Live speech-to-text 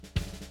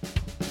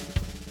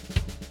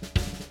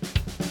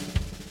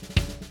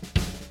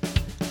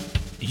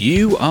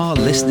You are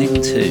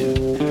listening to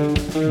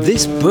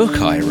This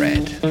Book I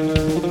Read,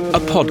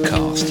 a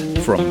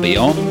podcast from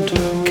Beyond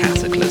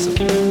Cataclysm.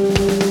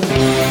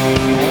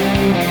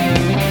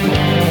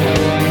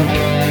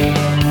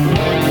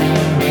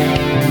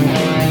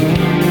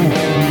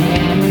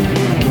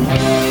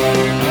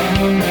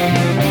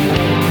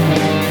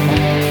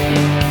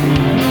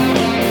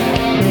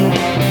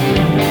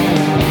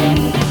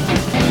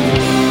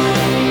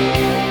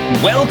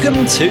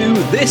 Welcome to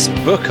This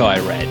Book I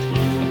Read,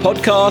 a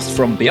podcast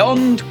from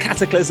Beyond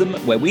Cataclysm,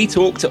 where we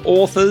talk to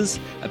authors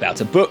about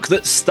a book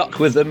that stuck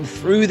with them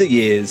through the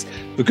years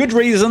for good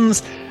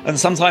reasons and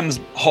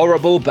sometimes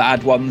horrible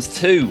bad ones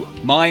too.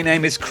 My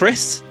name is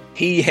Chris,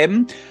 he,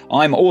 him.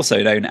 I'm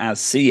also known as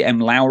C.M.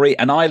 Lowry,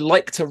 and I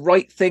like to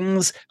write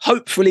things,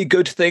 hopefully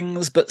good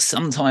things, but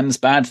sometimes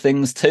bad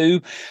things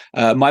too.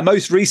 My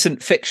most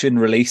recent fiction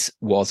release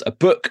was a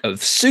book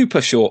of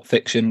super short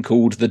fiction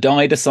called The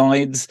Die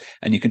Decides,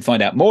 and you can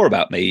find out more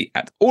about me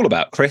at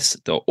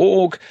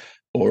allaboutchris.org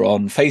or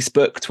on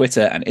Facebook,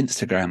 Twitter, and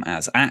Instagram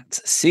as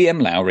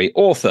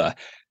 @CMLowryAuthor.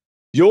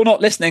 You're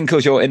not listening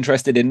because you're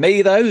interested in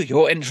me, though.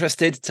 You're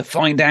interested to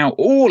find out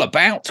all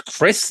about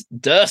Chris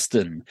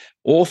Durston,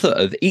 author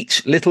of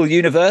Each Little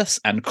Universe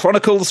and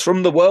Chronicles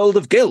from the World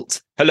of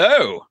Guilt.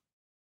 Hello.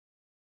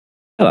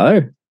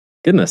 Hello.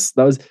 Goodness,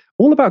 that was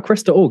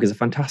allaboutchris.org is a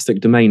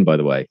fantastic domain, by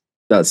the way.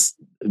 That's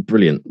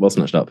brilliant. Well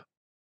snatched up.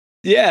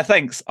 Yeah,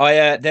 thanks.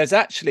 There's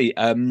actually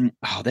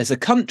there's a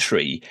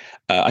country.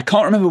 I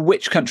can't remember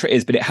which country it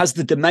is, but it has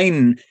the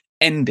domain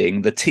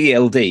ending, the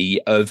TLD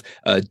of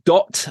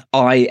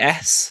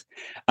 .is,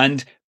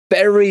 and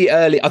very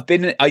early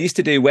I used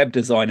to do web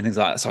design and things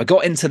like that, so I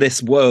got into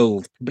this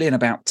world probably in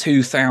about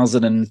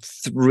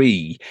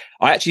 2003.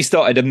 I actually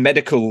started I'm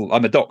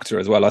a doctor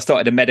as well. I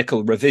started a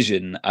medical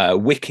revision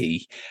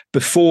wiki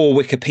before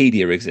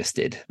Wikipedia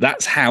existed.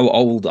 That's how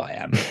old I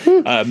am.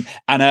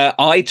 And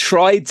I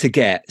tried to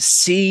get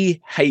CHR.is,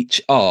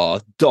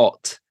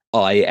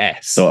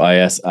 nice.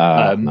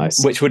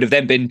 which would have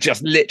then been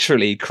just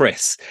literally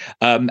Chris.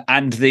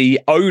 And the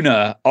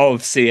owner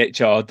of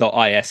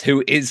CHR.is,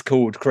 who is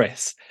called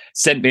Chris,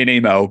 sent me an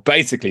email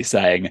basically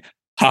saying,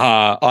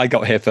 haha, I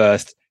got here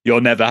first. You're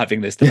never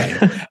having this domain.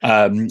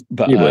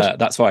 But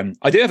that's fine.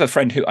 I do have a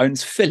friend who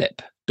owns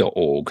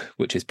Philip.org,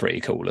 which is pretty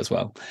cool as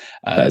well.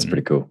 That is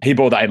pretty cool. He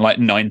bought that in like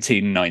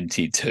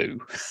 1992.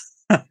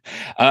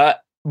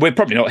 We're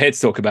probably not here to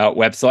talk about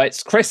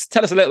websites. Chris,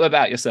 tell us a little bit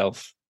about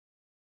yourself.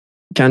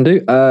 Can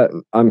do.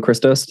 I'm Chris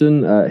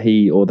Durston.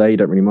 He or they,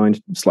 don't really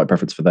mind. Slight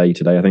preference for they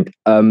today, I think.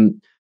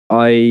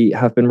 I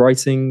have been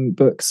writing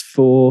books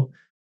for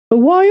a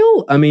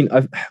while. I mean,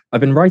 I've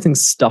been writing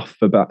stuff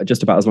about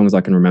just about as long as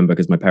I can remember,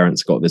 because my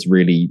parents got this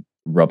really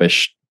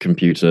rubbish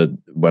computer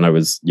when I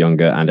was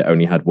younger, and it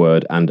only had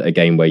Word and a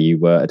game where you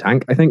were a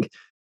tank, I think.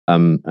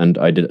 And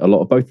I did a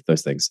lot of both of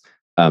those things.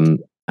 And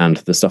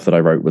the stuff that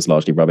I wrote was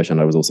largely rubbish, and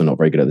I was also not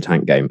very good at the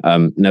tank game.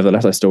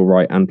 Nevertheless, I still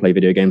write and play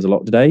video games a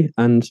lot today,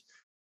 and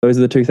those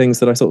are the two things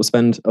that I sort of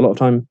spend a lot of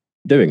time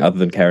doing, other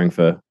than caring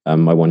for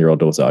my 1-year-old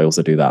daughter. I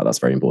also do that. That's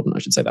very important. I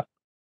should say that.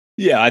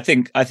 Yeah, I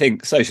think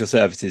social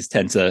services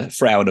tend to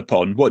frown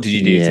upon. What did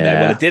you do today?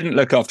 Well, I didn't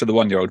look after the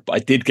 1-year-old, but I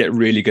did get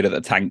really good at the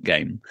tank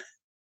game.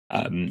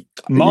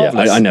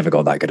 Marvelous. Yeah, I never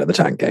got that good at the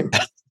tank game.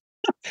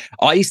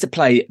 I used to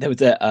play. There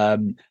was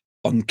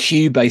on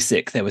Q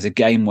Basic, there was a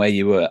game where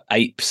you were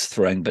apes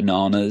throwing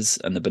bananas,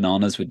 and the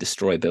bananas would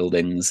destroy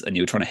buildings, and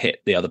you were trying to hit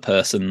the other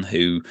person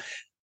who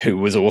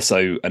was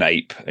also an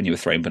ape, and you were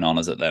throwing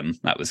bananas at them.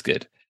 That was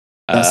good.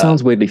 That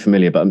sounds weirdly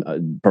familiar, but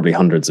probably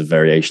hundreds of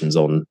variations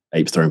on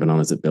apes throwing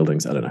bananas at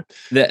buildings. I don't know.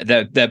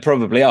 There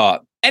probably are.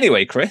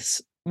 Anyway, Chris,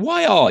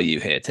 why are you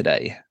here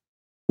today?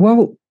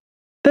 Well,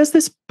 there's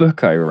this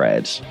book I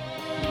read.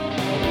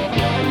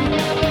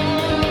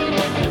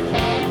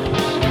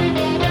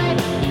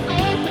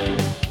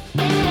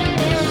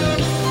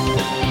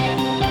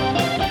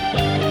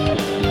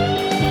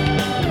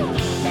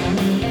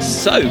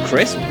 So,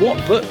 Chris,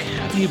 what book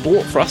have you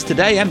bought for us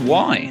today, and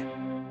why?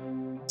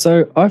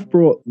 So I've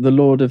brought The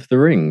Lord of the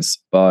Rings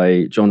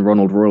by John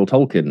Ronald Reuel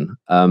Tolkien,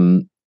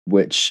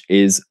 which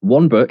is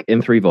one book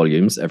in 3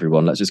 volumes.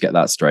 Everyone, let's just get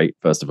that straight,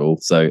 first of all.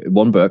 So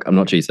one book, I'm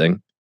not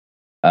cheating.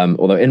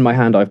 Although in my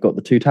hand, I've got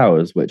The Two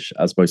Towers, which,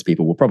 as most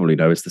people will probably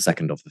know, is the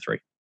second of the 3.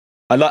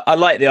 I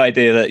like the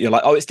idea that you're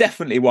like, oh, it's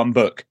definitely one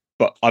book,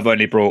 but I've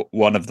only brought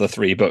one of the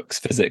 3 books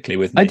physically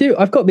with me. I do.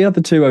 I've got the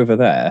other 2 over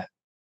there,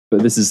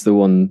 but this is the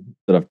one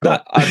that I've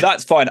got.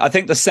 That's fine. I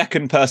think the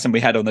second person we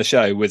had on the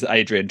show was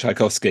Adrian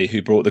Tchaikovsky,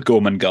 who brought the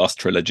Gormenghast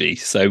trilogy.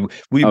 So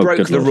we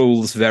broke the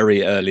rules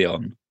very early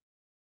on.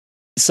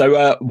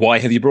 So why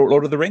have you brought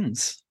Lord of the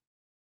Rings?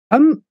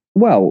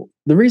 Well,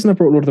 the reason I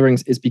brought Lord of the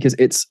Rings is because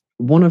it's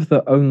one of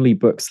the only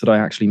books that I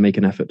actually make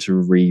an effort to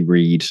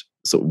reread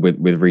sort of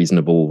with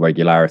reasonable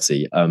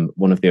regularity.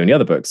 One of the only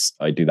other books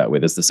I do that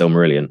with is The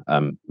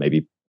Silmarillion,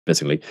 maybe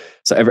basically.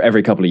 So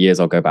every couple of years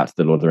I'll go back to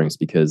The Lord of the Rings,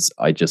 because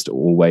I just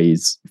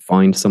always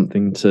find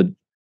something to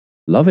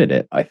love in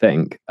it, I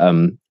think,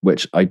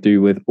 which I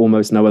do with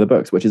almost no other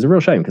books, which is a real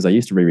shame, because I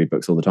used to reread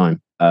books all the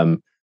time.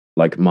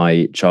 like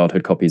my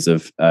childhood copies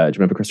of, do you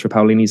remember Christopher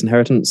Paolini's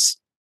Inheritance?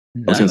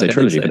 No, I was going to say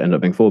trilogy, so. but it ended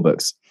up being 4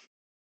 books.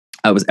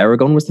 It was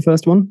Aragon was the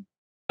first one.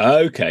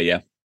 Okay,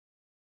 yeah.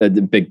 The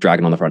big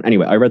dragon on the front.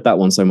 Anyway, I read that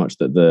one so much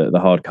that the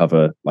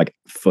hardcover like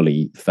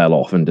fully fell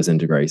off and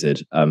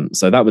disintegrated.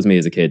 So that was me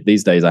as a kid.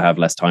 These days I have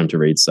less time to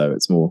read, so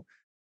it's more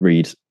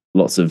read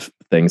lots of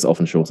things,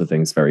 often shorter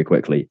things, very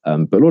quickly.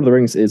 But Lord of the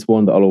Rings is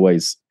one that I'll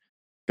always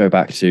go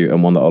back to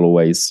and one that I'll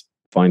always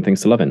find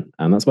things to love in,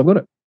 and that's why I've got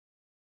it.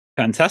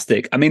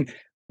 Fantastic. I mean,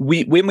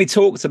 when we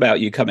talked about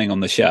you coming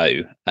on the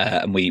show,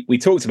 and we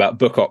talked about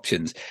book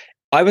options,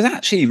 I was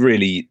actually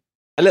really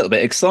a little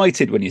bit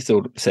excited when you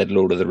said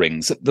Lord of the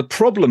Rings. The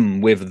problem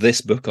with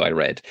this book I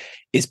read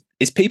is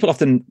people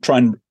often try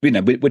and,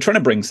 we're trying to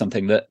bring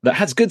something that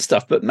has good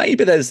stuff, but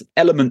maybe there's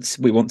elements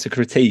we want to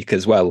critique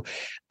as well.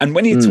 And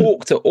when you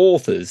talk to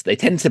authors, they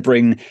tend to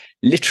bring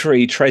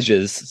literary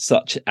treasures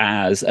such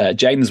as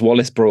James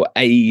Wallace brought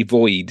A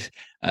Void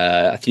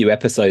a few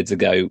episodes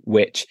ago,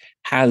 which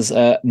has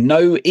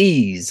no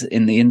E's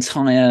in the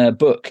entire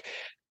book.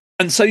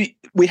 And so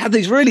we had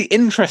these really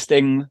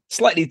interesting,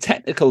 slightly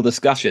technical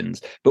discussions.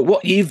 But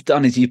what you've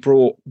done is you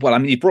brought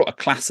a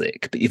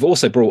classic, but you've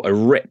also brought a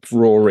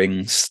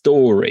rip-roaring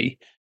story,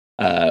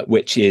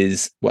 which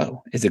is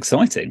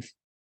exciting.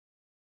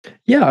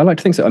 Yeah, I like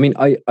to think so. I mean,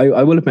 I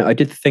will admit, I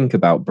did think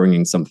about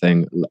bringing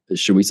something,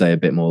 should we say, a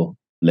bit more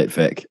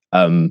litfic.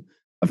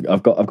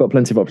 I've got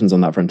plenty of options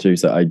on that front too.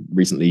 So I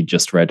recently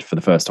just read for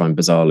the first time,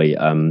 bizarrely,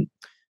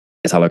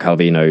 Italo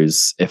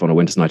Calvino's "If on a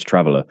Winter's Night a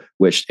Traveller,"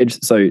 which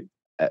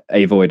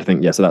A Void, I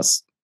think, so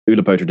that's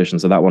Oulipo tradition.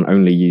 So that one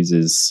only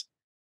uses,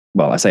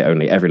 I say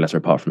only, every letter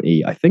apart from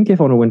E. I think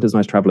If on a Winter's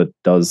Night Traveller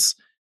does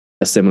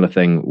a similar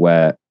thing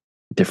where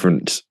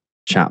different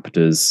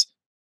chapters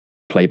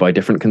play by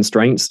different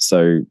constraints.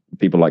 So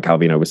people like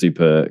Calvino were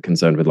super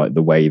concerned with like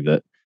the way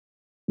that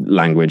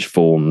language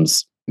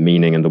forms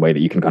meaning and the way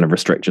that you can kind of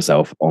restrict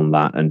yourself on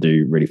that and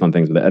do really fun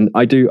things with it. And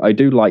I do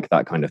like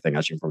that kind of thing,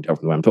 as you can probably tell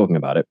from the way I'm talking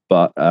about it.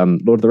 But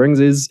Lord of the Rings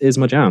is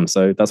my jam,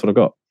 so that's what I've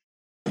got.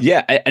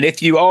 Yeah, and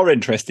if you are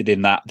interested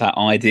in that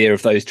idea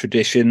of those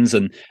traditions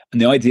and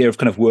the idea of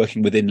kind of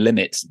working within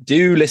limits,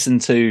 do listen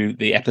to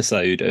the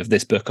episode of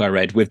This Book I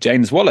Read with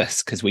James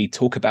Wallace, because we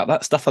talk about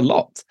that stuff a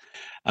lot.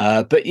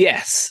 But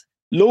yes,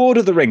 Lord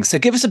of the Rings. So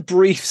give us a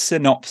brief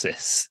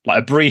synopsis,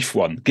 like a brief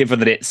one, given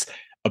that it's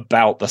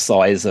about the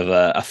size of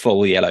a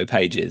full Yellow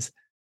Pages.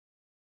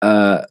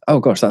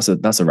 Oh gosh,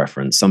 that's a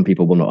reference. Some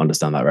people will not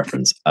understand that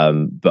reference.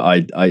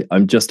 But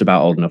I'm just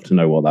about old enough to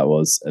know what that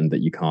was, and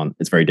that you can't.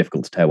 It's very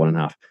difficult to tear one in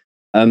half.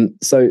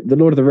 So the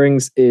Lord of the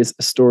Rings is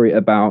a story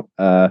about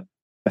a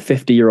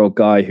 50-year-old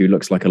guy who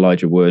looks like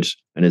Elijah Wood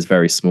and is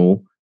very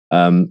small.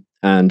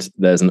 And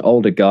there's an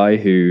older guy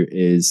who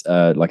is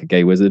like a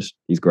gay wizard.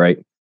 He's great.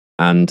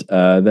 And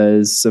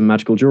there's some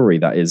magical jewelry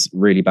that is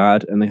really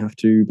bad, and they have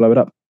to blow it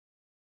up.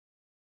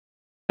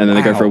 And then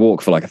they go for a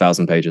walk for like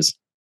 1,000 pages.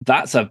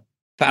 That's a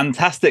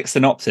fantastic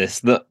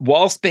synopsis that,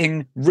 whilst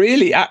being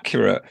really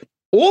accurate,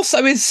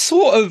 also is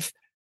sort of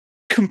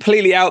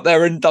completely out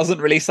there and doesn't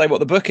really say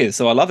what the book is.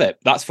 So I love it.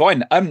 That's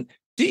fine.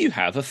 Do you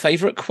have a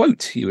favorite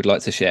quote you would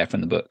like to share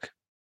from the book?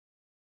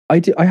 I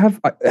do.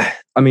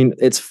 I mean,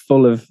 it's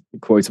full of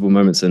quotable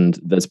moments, and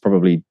there's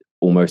probably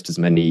almost as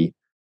many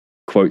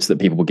quotes that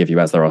people will give you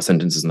as there are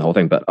sentences in the whole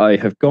thing. But I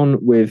have gone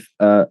with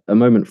a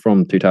moment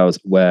from Two Towers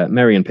where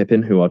Merry and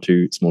Pippin, who are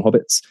two small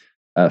hobbits,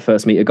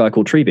 first meet a guy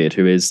called Treebeard,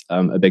 who is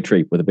a big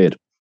tree with a beard.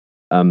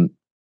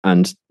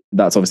 And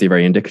that's obviously a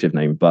very indicative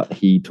name, but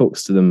he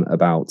talks to them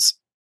about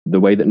the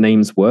way that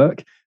names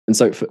work. And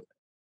so,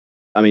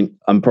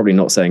 I'm probably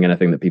not saying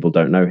anything that people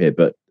don't know here,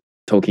 but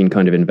Tolkien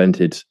kind of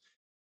invented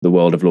the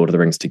world of Lord of the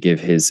Rings to give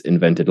his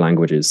invented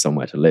languages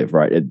somewhere to live,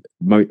 right?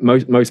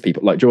 Most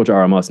people, like George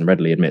R. R. Martin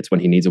readily admits, when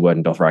he needs a word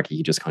in Dothraki,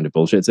 he just kind of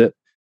bullshits it.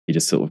 He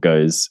just sort of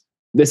goes,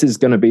 this is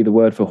going to be the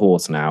word for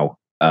horse now,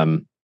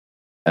 and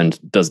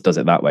does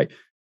it that way.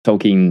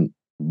 Tolkien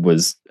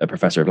was a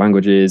professor of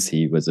languages.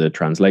 He was a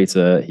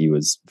translator. He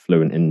was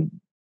fluent in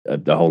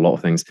a whole lot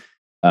of things.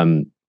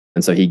 And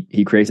so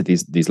he created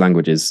these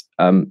languages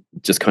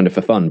just kind of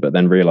for fun, but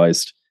then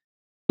realized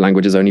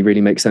languages only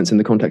really make sense in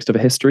the context of a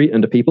history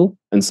and a people.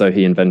 And so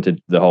he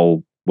invented the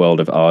whole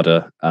world of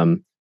Arda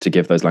to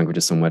give those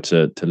languages somewhere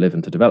to live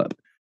and to develop,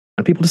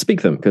 and people to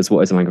speak them, because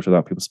what is a language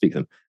without people to speak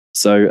them?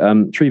 So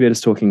Treebeard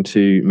is talking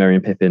to Merry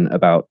and Pippin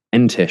about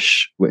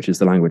Entish, which is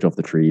the language of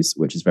the trees,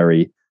 which is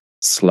very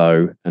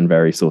slow and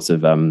very sort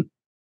of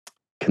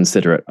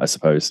considerate, I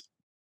suppose.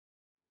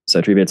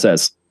 So Treebeard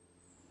says,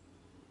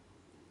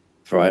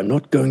 "For I am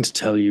not going to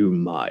tell you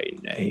my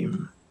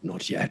name,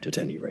 not yet at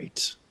any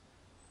rate.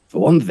 For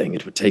one thing,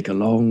 it would take a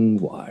long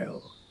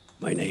while.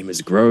 My name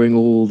is growing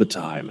all the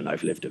time, and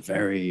I've lived a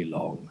very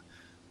long,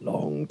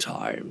 long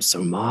time.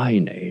 So my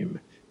name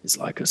is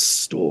like a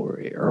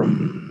story.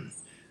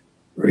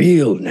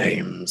 Real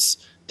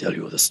names tell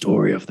you the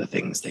story of the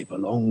things they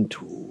belong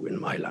to in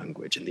my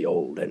language, in the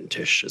old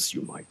Entish, as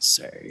you might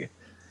say.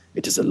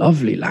 It is a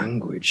lovely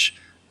language,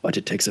 but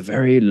it takes a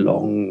very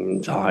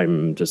long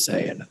time to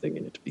say anything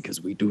in it,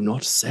 because we do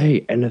not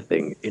say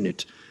anything in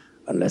it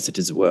unless it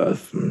is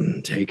worth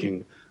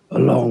taking a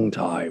long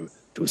time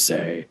to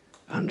say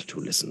and to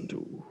listen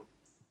to.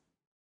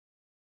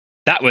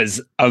 That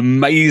was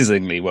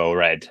amazingly well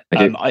read.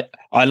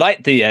 I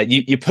like the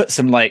you put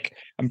some like,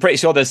 I'm pretty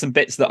sure there's some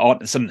bits that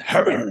aren't, some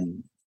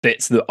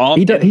bits that aren't.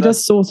 He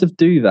does sort of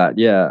do that,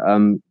 yeah.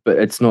 But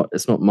it's not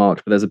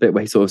marked. But there's a bit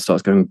where he sort of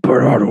starts going,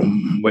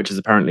 which is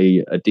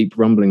apparently a deep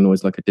rumbling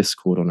noise like a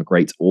discord on a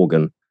great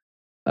organ.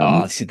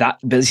 See that,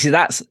 but see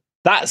that's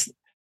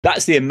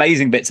the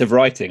amazing bits of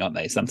writing, aren't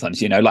they?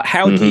 Sometimes, like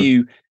how do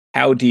you?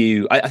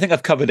 I think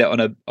I've covered it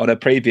on a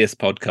previous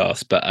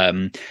podcast, but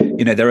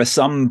there are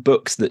some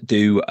books that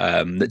do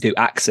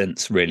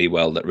accents really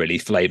well, that really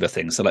flavor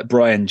things. So like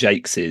Brian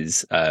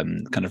Jakes's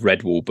kind of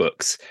Redwall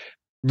books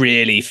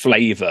really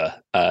flavor.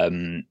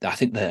 I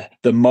think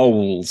the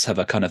moles have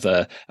a kind of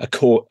a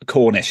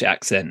Cornish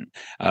accent,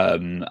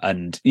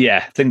 and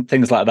yeah,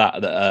 things like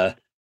that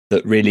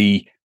that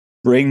really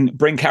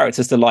bring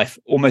characters to life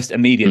almost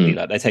immediately.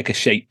 Like they take a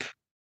shape,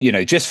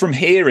 just from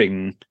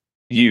hearing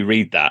you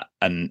read that,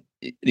 and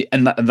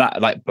that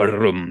like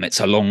brum, it's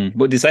a long,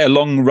 what did you say, a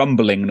long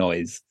rumbling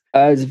noise?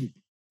 It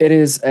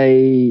is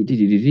a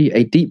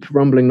deep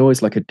rumbling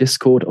noise like a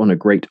discord on a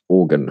great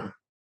organ.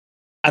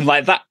 And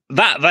like that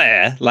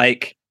there,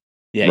 like,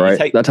 yeah,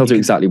 right. That tells you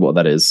exactly what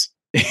that is.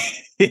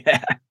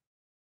 Yeah.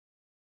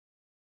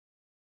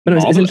 But no,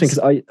 it's interesting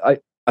because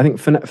I think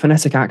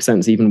phonetic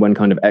accents, even when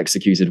kind of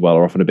executed well,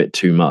 are often a bit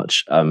too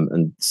much.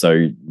 And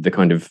so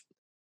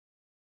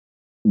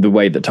the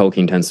way that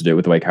Tolkien tends to do it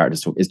with the way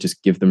characters talk is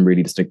just give them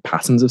really distinct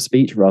patterns of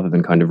speech rather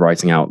than kind of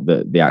writing out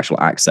the actual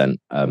accent.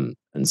 And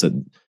so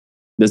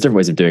there's different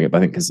ways of doing it, but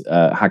I think because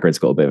Hagrid's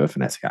got a bit of a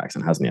phonetic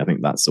accent, hasn't he? I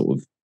think that's sort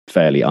of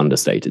fairly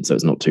understated, so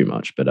it's not too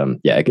much. But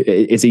yeah,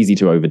 it's easy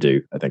to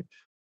overdo, I think.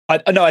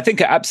 I think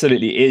it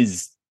absolutely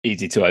is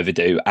easy to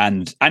overdo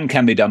and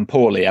can be done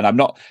poorly. And I'm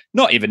not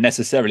even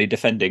necessarily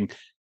defending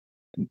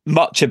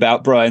much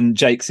about Brian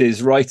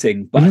Jakes's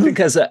writing, but I think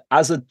as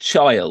a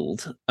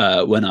child,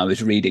 when I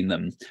was reading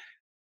them,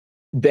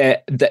 I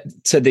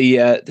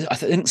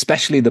think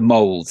especially the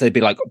moles, they'd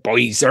be like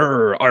boys,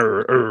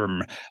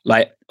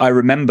 like I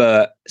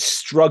remember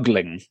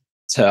struggling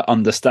to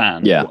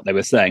understand what they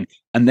were saying,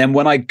 and then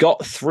when I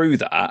got through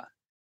that,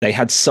 they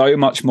had so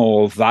much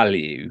more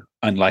value,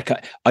 and like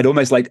I'd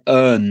almost like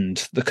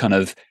earned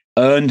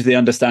the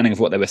understanding of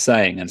what they were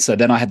saying. And so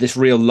then I had this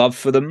real love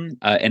for them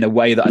in a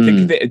way that I think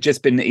if it had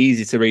just been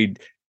easy to read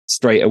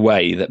straight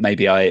away, that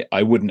maybe I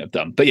wouldn't have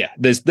done. But yeah,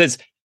 there's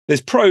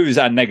pros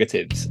and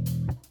negatives.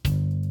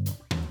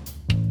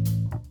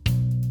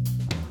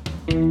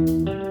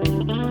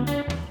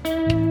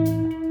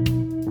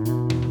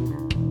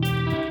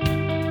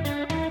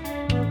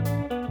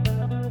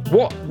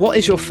 What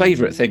is your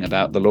favorite thing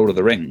about The Lord of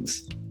the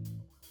Rings?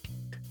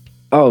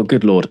 Oh,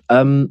 good Lord.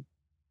 I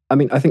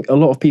mean, I think a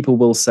lot of people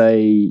will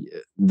say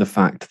the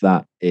fact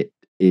that it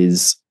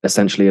is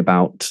essentially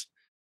about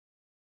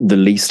the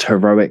least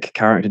heroic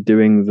character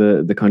doing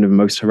the kind of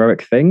most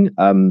heroic thing.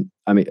 I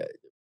mean,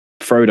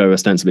 Frodo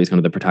ostensibly is kind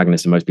of the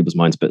protagonist in most people's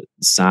minds, but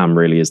Sam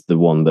really is the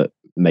one that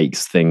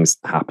makes things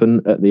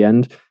happen at the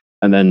end.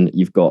 And then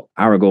you've got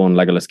Aragorn,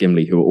 Legolas,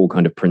 Gimli, who are all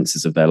kind of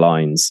princes of their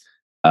lines,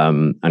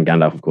 and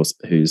Gandalf, of course,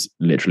 who's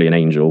literally an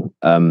angel.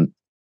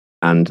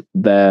 And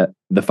their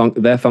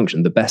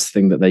function, the best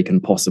thing that they can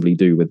possibly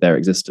do with their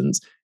existence,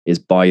 is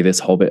buy this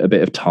hobbit a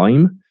bit of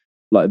time.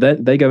 Like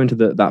they go into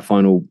that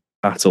final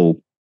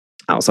battle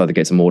outside the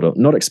gates of Mordor,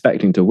 not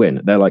expecting to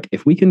win. They're like,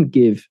 if we can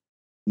give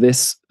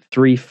this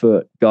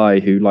 3-foot guy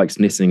who likes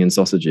knitting and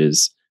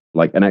sausages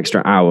like an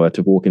extra hour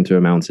to walk into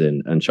a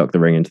mountain and chuck the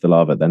ring into the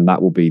lava, then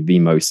that will be the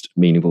most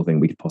meaningful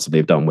thing we could possibly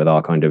have done with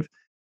our kind of,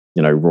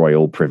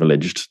 royal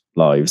privileged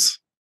lives.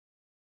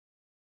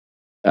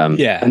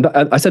 And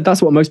I said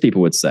that's what most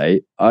people would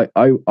say. I'm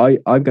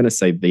going to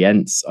say the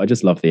Ents. I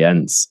just love the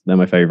Ents. They're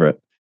my favorite.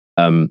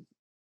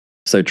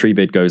 So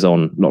Treebeard goes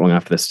on not long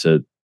after this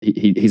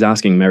he's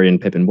asking Merry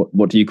and Pippin,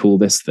 what do you call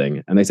this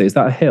thing? And they say, is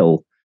that a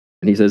hill?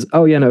 And he says,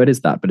 oh yeah, no, it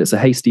is that, but it's a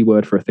hasty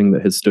word for a thing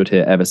that has stood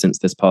here ever since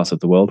this part of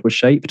the world was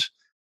shaped.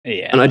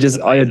 Yeah, and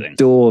I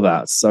adore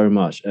that so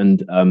much.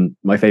 And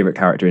my favorite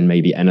character in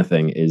maybe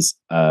anything is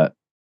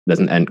there's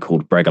an Ent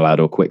called Bregalad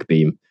or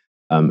Quickbeam,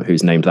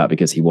 who's named that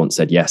because he once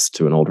said yes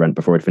to an old Rent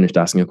before he'd finished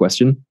asking a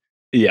question.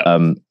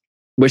 Yeah.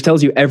 Which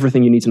tells you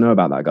everything you need to know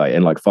about that guy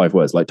in like 5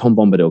 words. Like Tom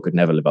Bombadil could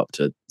never live up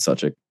to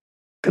such a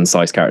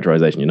concise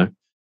characterization,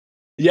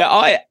 Yeah,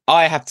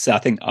 I have to say, I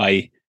think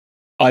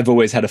I've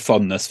always had a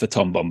fondness for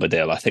Tom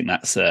Bombadil. I think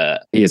that's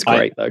he is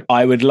great though.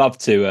 I would love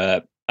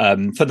to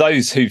for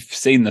those who've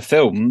seen the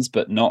films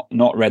but not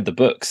read the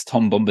books,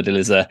 Tom Bombadil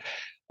is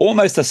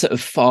almost a sort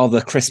of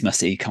Father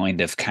Christmassy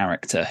kind of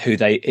character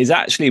is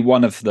actually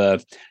one of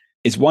the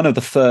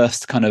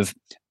first kind of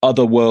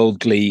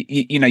otherworldly.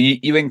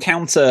 You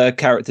encounter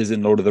characters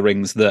in Lord of the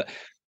Rings that,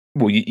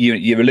 well,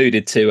 you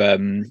alluded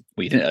to.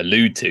 You didn't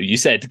allude to. You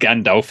said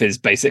Gandalf is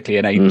basically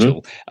an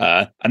angel,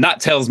 and that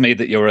tells me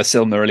that you're a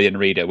Silmarillion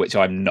reader, which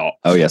I'm not.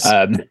 Oh yes.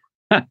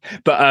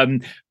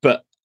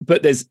 But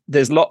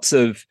there's lots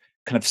of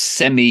kind of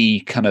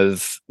semi kind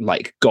of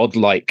like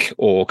godlike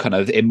or kind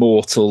of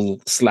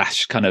immortal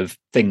 / kind of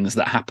things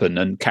that happen,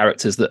 and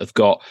characters that have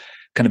got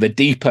kind of a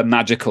deeper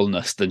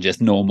magicalness than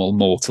just normal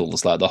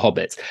mortals like the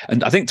hobbits.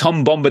 And I think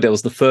Tom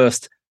Bombadil's the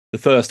first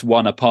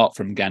one apart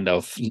from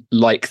Gandalf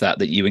like that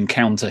you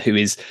encounter, who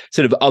is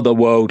sort of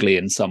otherworldly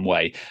in some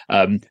way.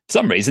 For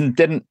some reason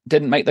didn't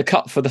make the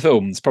cut for the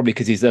films, probably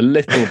because he's a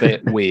little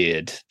bit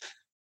weird.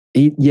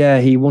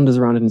 He wanders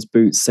around in his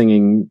boots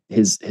singing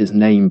his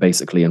name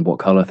basically and what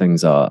color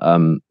things are,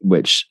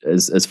 which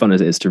as fun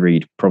as it is to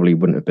read, probably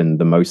wouldn't have been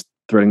the most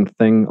thrilling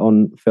thing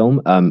on film.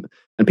 And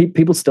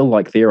people still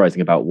like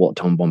theorizing about what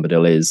Tom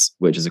Bombadil is,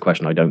 which is a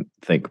question I don't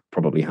think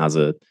probably has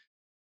a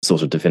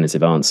sort of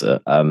definitive answer.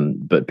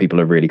 But people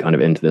are really kind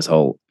of into this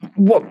whole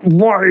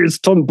why is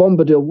Tom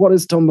Bombadil? What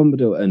is Tom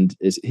Bombadil? And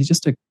he's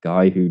just a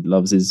guy who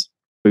loves his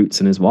boots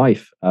and his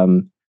wife,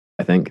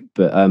 I think.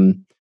 But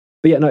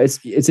yeah, no,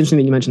 it's interesting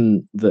that you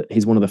mentioned that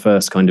he's one of the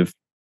first kind of,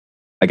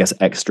 I guess,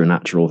 extra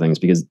natural things,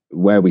 because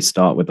where we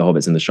start with the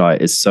hobbits in the Shire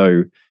is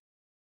so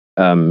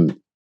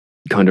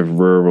kind of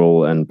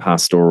rural and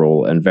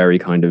pastoral and very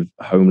kind of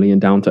homely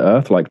and down to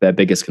earth. Like their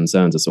biggest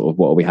concerns are sort of,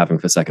 what are we having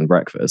for second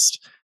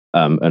breakfast?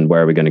 And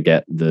where are we going to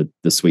get the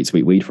sweet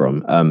weed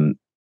from?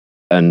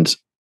 And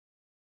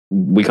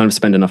we kind of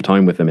spend enough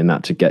time with them in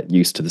that to get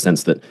used to the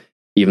sense that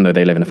even though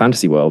they live in a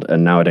fantasy world,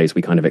 and nowadays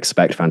we kind of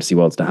expect fantasy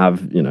worlds to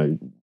have,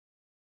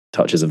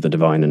 touches of the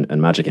divine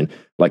and magic in,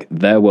 like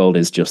their world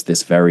is just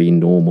this very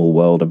normal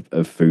world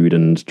of food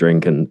and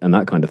drink and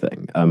that kind of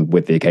thing,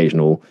 with the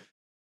occasional,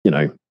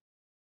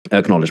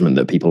 acknowledgement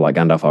that people like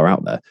Gandalf are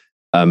out there.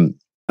 And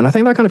I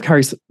think that kind of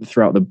carries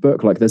throughout the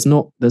book. Like there's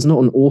not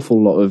an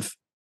awful lot of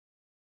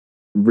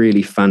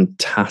really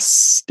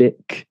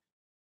fantastic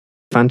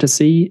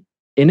fantasy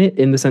in it,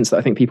 in the sense that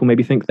I think people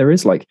maybe think there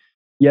is. Like,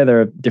 yeah,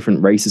 there are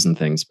different races and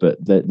things, but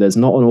there's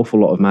not an awful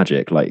lot of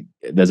magic. Like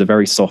there's a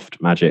very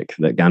soft magic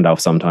that Gandalf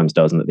sometimes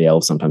does and that the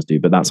elves sometimes do,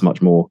 but that's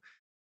much more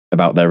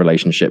about their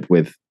relationship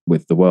with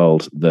the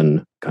world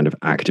than kind of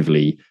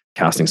actively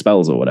casting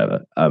spells or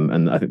whatever.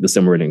 And I think the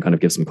Silmarillion kind of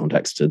gives some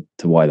context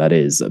to why that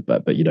is,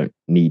 but you don't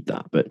need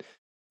that. But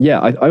yeah,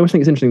 I always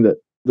think it's interesting that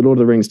the Lord of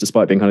the Rings,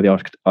 despite being kind of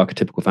the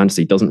archetypical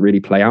fantasy, doesn't really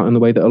play out in the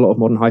way that a lot of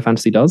modern high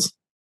fantasy does. Does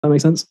that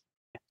make sense?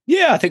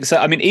 Yeah, I think so.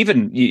 I mean,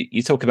 even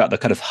you talk about the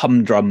kind of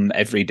humdrum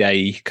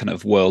everyday kind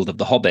of world of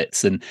the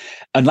hobbits, and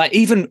like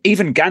even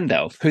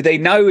Gandalf, who they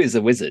know is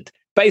a wizard.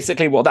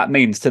 Basically, what that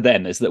means to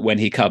them is that when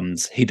he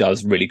comes, he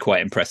does really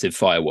quite impressive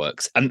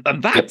fireworks, and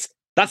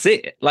that's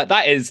it. Like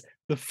that is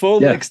the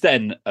full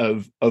extent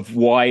of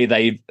why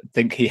they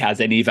think he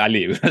has any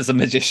value as a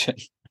magician.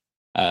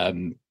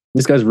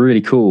 This guy's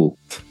really cool.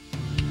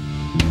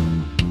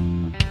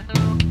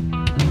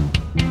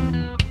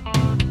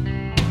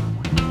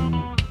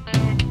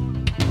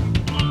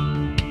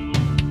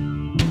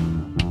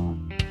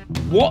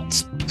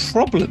 What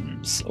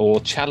problems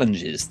or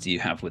challenges do you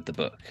have with the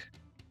book?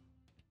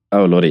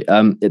 Oh lordy,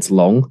 it's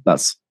long.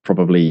 That's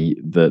probably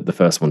the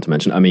first one to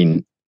mention. I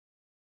mean,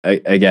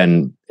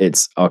 again,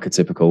 it's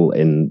archetypical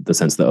in the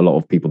sense that a lot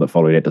of people that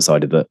followed it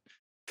decided that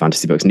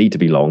fantasy books need to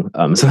be long.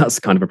 So that's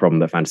kind of a problem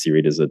that fantasy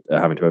readers are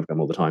having to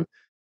overcome all the time.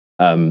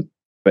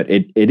 But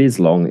it is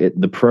long.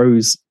 The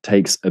prose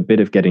takes a bit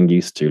of getting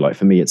used to. Like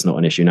for me, it's not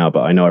an issue now,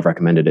 but I know I've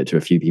recommended it to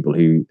a few people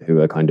who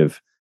are kind of,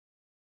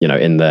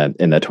 in their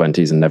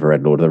 20s and never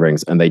read Lord of the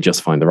Rings, and they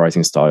just find the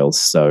writing style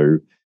so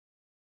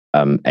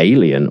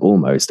alien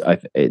almost.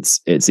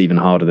 It's even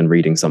harder than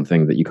reading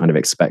something that you kind of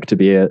expect to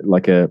be a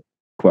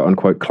quote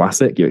unquote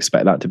classic. You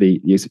expect that to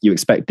be, you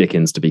expect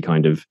Dickens to be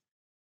kind of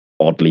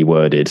oddly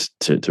worded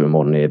to a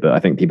modern ear, but I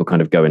think people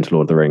kind of go into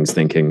Lord of the Rings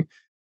thinking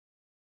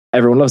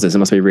everyone loves this, it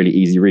must be a really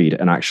easy read,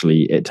 and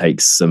actually it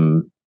takes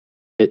some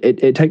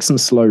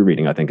slow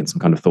reading, I think, and some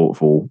kind of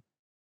thoughtful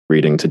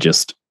reading to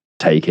just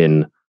take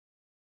in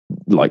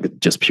like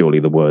just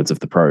purely the words of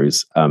the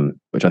prose,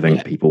 which I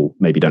think people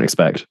maybe don't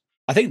expect.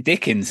 I think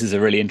Dickens is a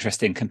really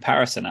interesting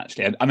comparison,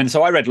 actually. I mean,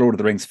 so I read Lord of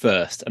the Rings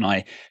first, and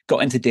I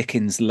got into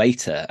Dickens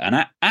later.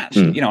 And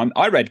actually,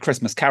 I read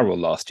Christmas Carol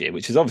last year,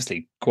 which is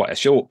obviously quite a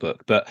short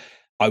book, but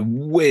I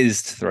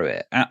whizzed through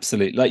it.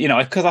 Absolutely.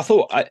 Because I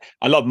thought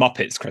I love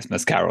Muppets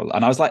Christmas Carol.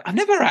 And I was like, I've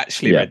never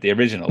actually read the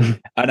original.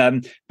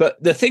 And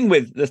but the thing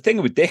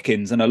with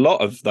Dickens and a lot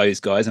of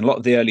those guys and a lot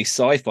of the early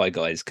sci-fi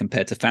guys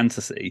compared to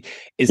fantasy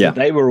is that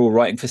they were all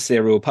writing for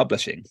serial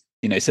publishing.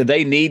 So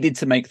they needed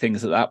to make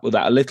things that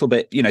a little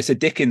bit, so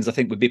Dickens, I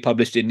think, would be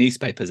published in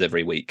newspapers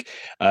every week.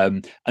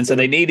 And so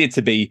they needed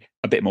to be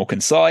a bit more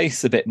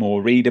concise, a bit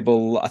more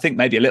readable, I think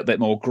maybe a little bit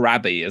more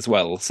grabby as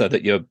well, so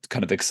that you're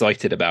kind of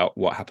excited about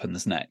what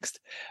happens next.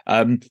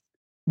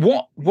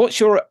 What's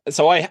your,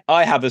 so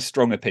I have a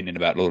strong opinion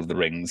about Lord of the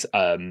Rings,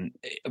 in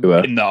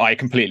that I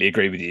completely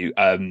agree with you.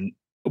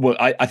 Well,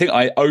 I think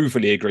I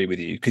overly agree with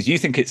you because you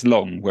think it's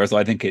long, whereas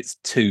I think it's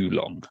too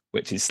long,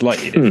 which is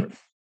slightly different.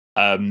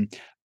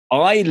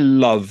 I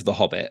love The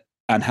Hobbit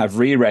and have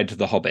reread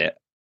The Hobbit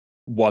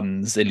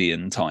 1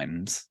 zillion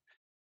times.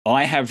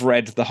 I have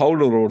read the whole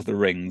Lord of the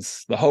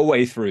Rings the whole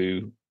way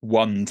through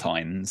one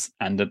times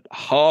and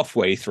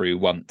halfway through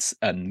once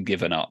and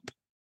given up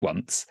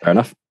once. Fair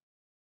enough.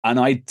 And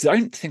I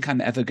don't think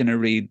I'm ever going to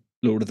read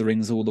Lord of the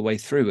Rings all the way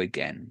through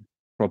again,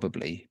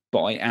 probably.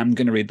 But I am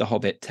going to read The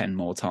Hobbit 10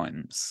 more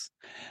times.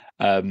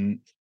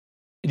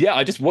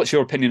 What's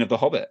your opinion of The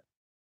Hobbit?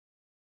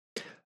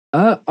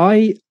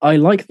 I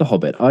like The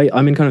Hobbit.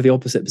 I'm in kind of the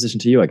opposite position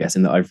to you, I guess,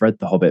 in that I've read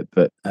The Hobbit,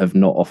 but have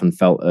not often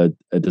felt a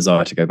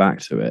desire to go back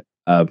to it.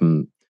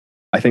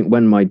 I think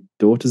when my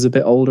daughter's a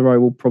bit older, I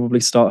will probably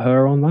start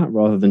her on that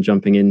rather than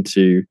jumping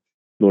into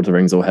Lord of the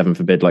Rings or, heaven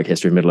forbid, like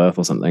History of Middle Earth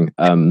or something.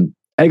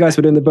 Hey guys,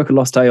 we're doing the Book of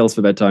Lost Tales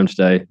for bedtime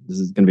today. This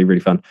is going to be really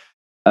fun.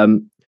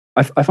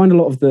 I find a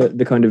lot of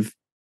the kind of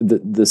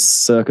the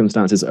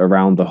circumstances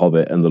around The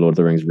Hobbit and the Lord of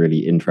the Rings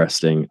really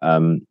interesting.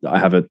 I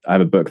have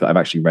a book that I've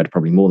actually read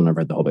probably more than I've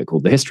read The Hobbit,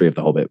 called The History of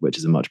the Hobbit, which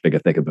is a much bigger,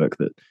 thicker book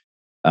that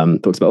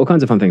talks about all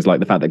kinds of fun things, like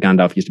the fact that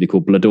Gandalf used to be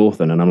called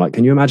Bloodorthan. And I'm like,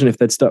 can you imagine if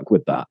they'd stuck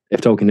with that?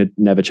 If Tolkien had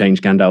never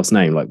changed Gandalf's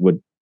name, like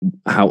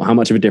how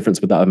much of a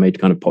difference would that have made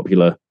kind of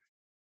popular,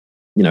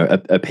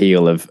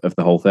 appeal of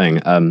the whole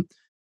thing?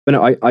 But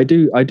no, I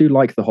do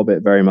like The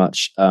Hobbit very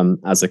much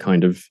as a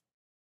kind of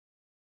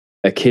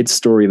a kid's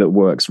story that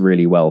works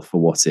really well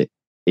for what it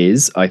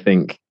is. I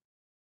think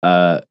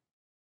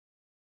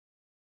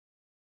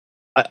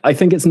I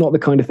think it's not the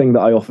kind of thing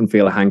that I often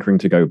feel a hankering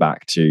to go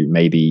back to,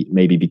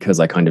 maybe because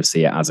I kind of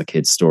see it as a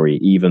kid's story,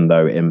 even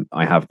though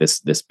I have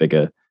this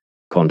bigger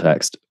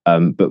context.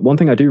 But one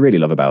thing I do really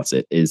love about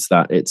it is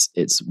that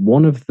it's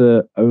one of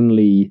the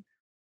only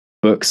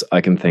books I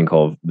can think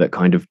of that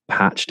kind of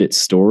patched its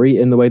story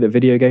in the way that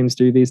video games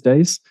do these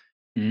days.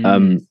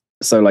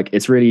 So like,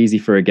 it's really easy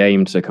for a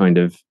game to kind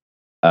of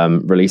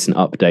release an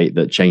update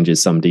that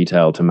changes some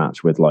detail to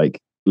match with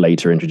like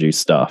later introduced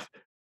stuff.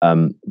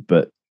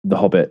 But The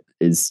Hobbit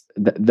is,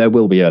 there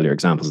will be earlier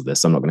examples of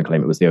this. I'm not going to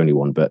claim it was the only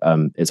one, but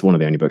it's one of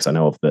the only books I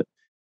know of that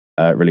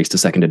released a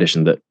second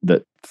edition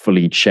that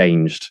fully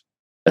changed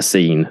a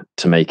scene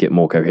to make it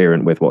more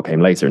coherent with what came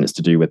later. And it's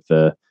to do with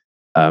the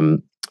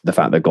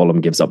fact that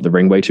Gollum gives up the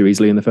ring way too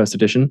easily in the first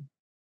edition.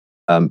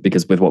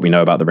 Because with what we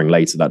know about the ring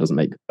later, that doesn't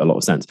make a lot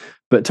of sense.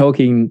 But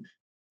Tolkien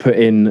put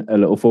in a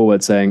little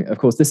forward saying, of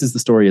course, this is the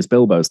story as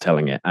Bilbo's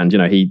telling it. And,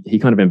 he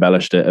kind of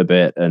embellished it a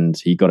bit and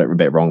he got it a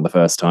bit wrong the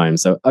first time.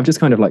 So I've just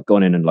kind of like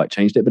gone in and like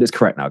changed it, but it's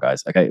correct now,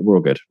 guys. Okay, we're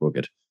all good. We're all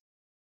good.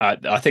 I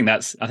think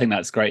that's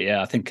great.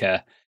 Yeah, I think,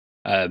 it's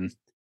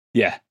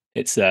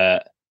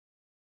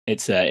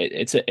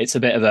a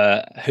bit of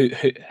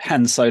a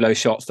Han Solo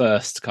shot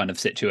first kind of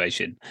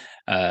situation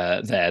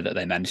there that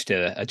they managed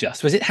to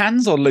adjust. Was it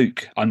Hans or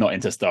Luke? I'm not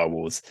into Star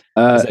Wars.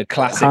 There's a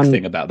classic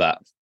thing about that.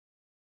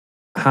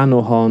 Han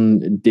or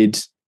Han did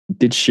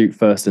shoot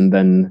first and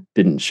then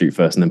didn't shoot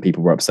first, and then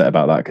people were upset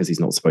about that because he's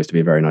not supposed to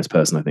be a very nice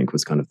person, I think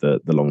was kind of the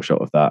long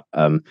shot of that.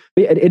 But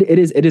it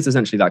is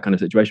essentially that kind of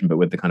situation, but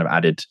with the kind of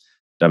added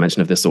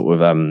dimension of this sort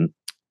of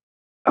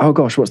oh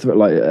gosh, what's the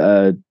like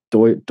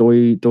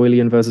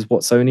Doylean versus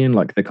Watsonian,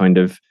 like the kind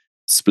of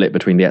split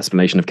between the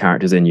explanation of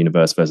characters in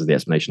universe versus the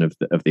explanation of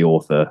the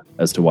author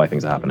as to why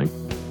things are happening.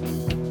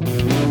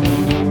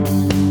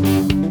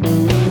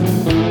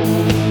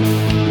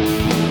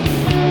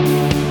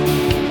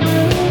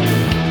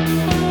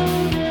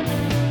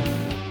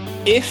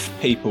 If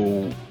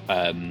people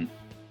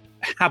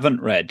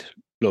haven't read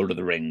Lord of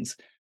the Rings,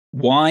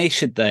 why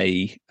should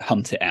they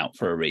hunt it out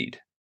for a read?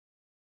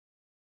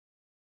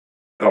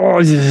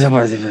 Oh, that's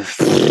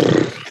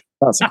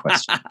a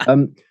question.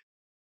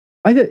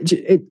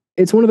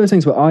 It's one of those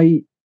things where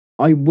I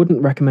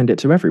wouldn't recommend it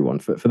to everyone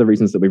for the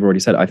reasons that we've already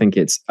said. I think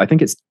it's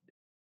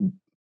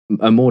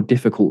a more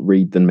difficult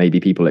read than maybe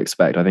people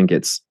expect. I think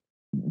it's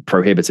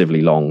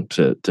prohibitively long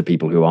to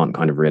people who aren't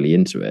kind of really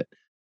into it.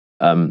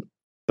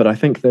 But I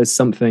think there's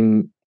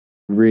something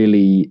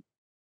really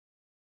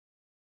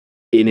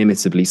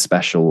inimitably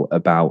special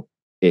about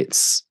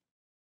its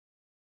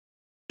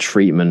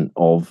treatment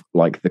of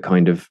like the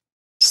kind of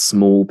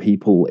small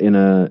people in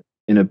a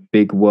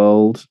big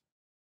world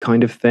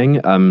kind of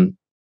thing. I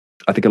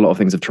think a lot of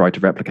things have tried to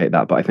replicate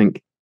that, but I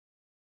think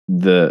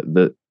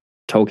the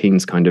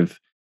Tolkien's kind of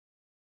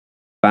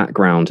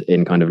background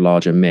in kind of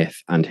larger myth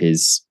and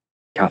his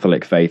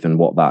Catholic faith and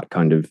what that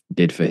kind of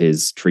did for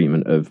his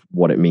treatment of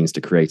what it means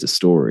to create a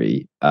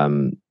story.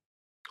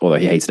 Although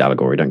he hated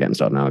allegory, don't get him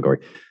started on allegory.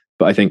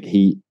 But I think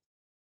he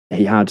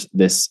had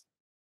this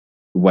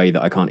way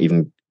that I can't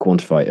even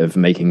quantify of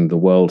making the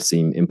world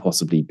seem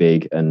impossibly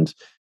big and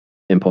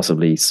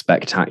impossibly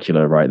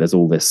spectacular, right? There's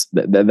all this,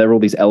 there are all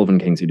these elven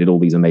kings who did all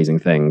these amazing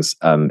things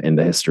in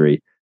the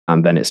history.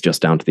 And then it's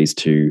just down to these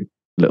two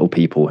little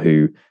people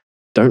who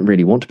don't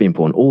really want to be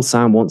important. All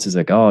Sam wants is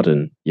a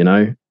garden,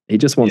 He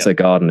just wants a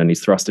garden, and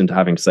he's thrust into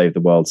having to save the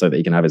world so that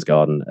he can have his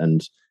garden.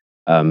 And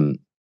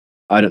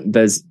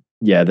there's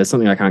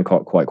something I can't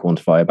quite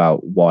quantify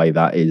about why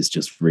that is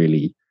just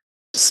really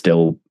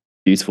still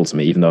beautiful to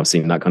me, even though I've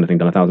seen that kind of thing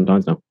done 1,000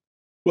 times now.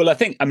 Well, I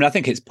think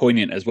it's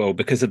poignant as well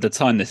because of the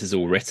time this is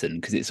all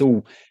written, because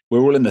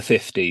we're all in the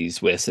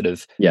 50s. We're sort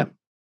of,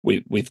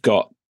 we've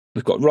got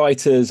we've got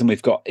writers, and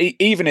we've got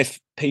even if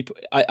people.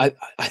 I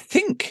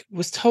think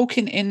was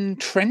Tolkien in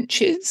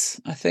trenches.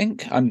 I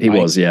think he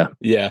was, yeah.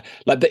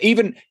 Like, but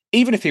even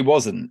if he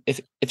wasn't,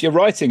 if you're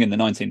writing in the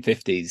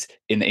 1950s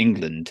in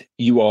England,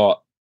 you are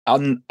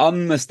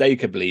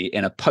unmistakably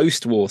in a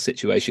post-war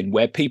situation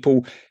where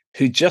people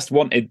who just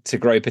wanted to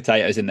grow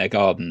potatoes in their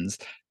gardens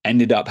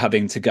ended up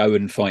having to go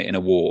and fight in a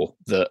war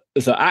that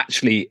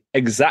actually,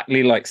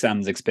 exactly like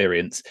Sam's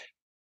experience,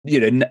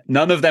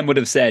 none of them would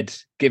have said,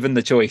 given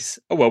the choice,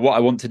 oh, well, what I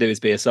want to do is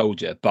be a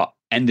soldier, but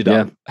ended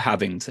up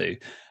having to.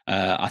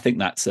 I think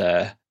that's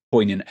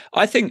poignant.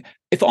 I think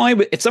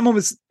if someone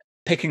was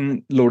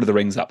picking Lord of the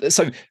Rings up,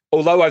 so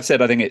although I've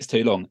said I think it's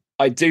too long,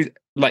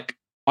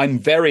 I'm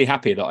very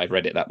happy that I've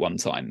read it that one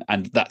time,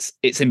 and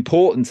it's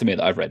important to me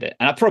that I've read it,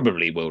 and I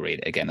probably will read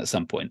it again at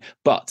some point.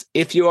 But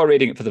if you are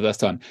reading it for the first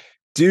time,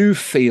 do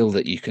feel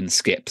that you can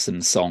skip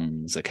some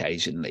songs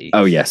occasionally.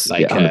 Oh yes,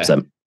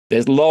 100%.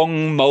 There's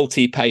long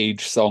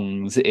multi-page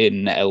songs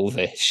in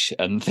Elvish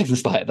and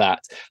things like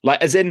that.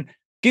 Like, as in,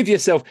 give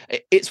yourself.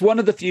 It's one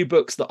of the few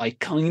books that I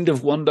kind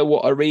of wonder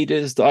what a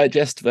Reader's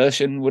Digest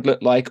version would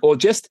look like, or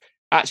just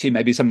actually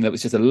maybe something that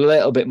was just a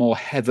little bit more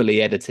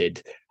heavily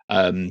edited.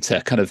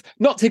 To kind of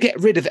not to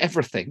get rid of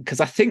everything, because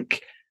I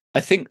think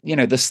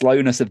the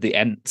slowness of the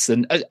Ents,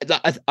 and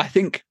I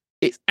think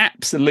it's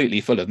absolutely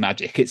full of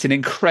magic. It's an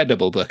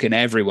incredible book, and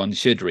everyone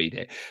should read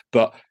it.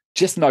 But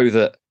just know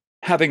that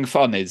having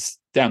fun is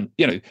down.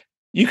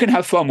 You can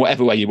have fun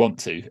whatever way you want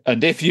to,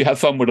 and if you have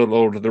fun with The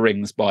Lord of the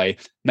Rings by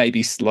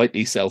maybe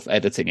slightly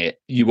self-editing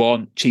it, you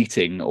aren't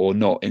cheating or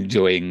not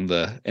enjoying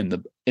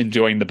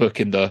the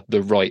book in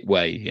the right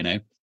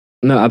way.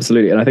 No,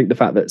 absolutely. And I think the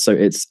fact that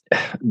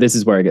this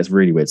is where it gets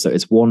really weird. So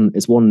it's one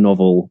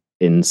novel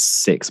in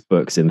 6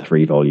 books in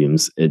 3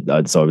 volumes.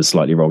 So I was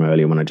slightly wrong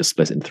earlier when I just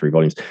split it into 3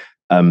 volumes.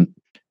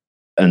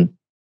 And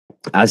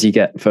as you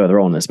get further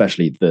on,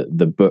 especially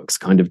the books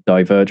kind of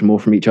diverge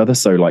more from each other.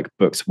 So like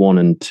books 1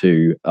 and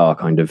 2 are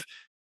kind of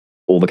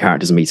all the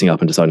characters are meeting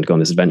up and deciding to go on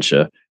this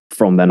adventure.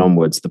 From then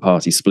onwards, the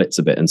party splits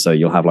a bit. And so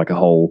you'll have like a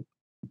whole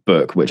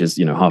book, which is,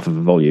 half of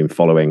a volume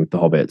following the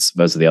Hobbits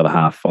versus the other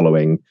half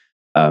following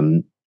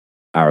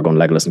Aragorn,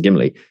 Legolas, and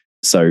Gimli.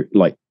 So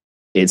like,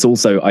 it's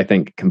also, I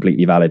think,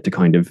 completely valid to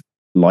kind of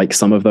like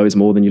some of those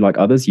more than you like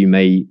others. You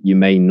may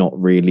not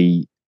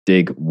really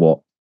dig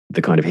what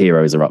the kind of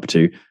heroes are up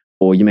to,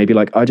 or you may be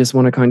like, I just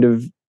want to kind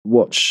of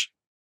watch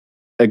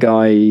a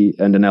guy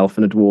and an elf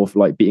and a dwarf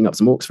like beating up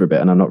some orcs for a bit,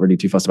 and I'm not really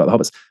too fussed about the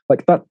hobbits.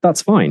 Like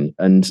that's fine.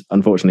 And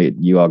unfortunately,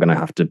 you are going to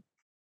have to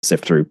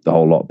sift through the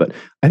whole lot. But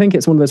I think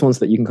it's one of those ones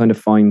that you can kind of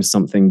find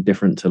something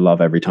different to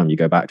love every time you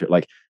go back to it.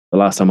 Like the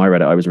last time I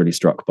read it, I was really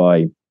struck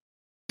by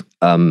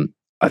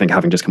I think,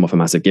 having just come off a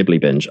massive Ghibli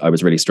binge, I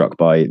was really struck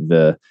by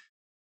the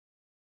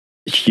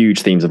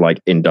huge themes of like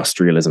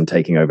industrialism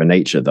taking over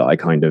nature that I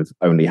kind of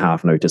only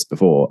half noticed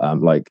before.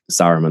 Like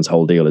Saruman's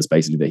whole deal is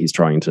basically that he's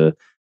trying to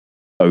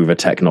over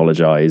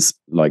technologize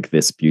like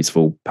this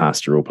beautiful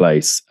pastoral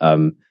place.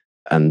 And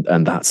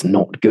that's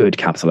not good,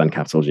 capital N,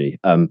 capital G.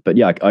 But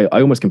yeah, I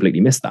almost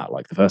completely missed that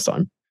like the first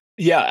time.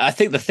 Yeah, I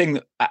think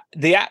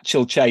the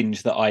actual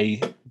change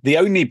the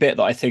only bit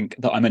that I think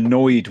that I'm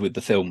annoyed with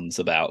the films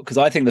about, because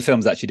I think the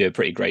films actually do a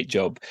pretty great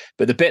job,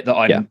 but the bit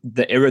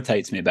that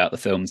irritates me about the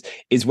films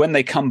is when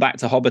they come back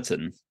to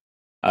Hobbiton,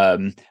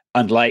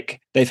 and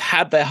like they've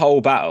had their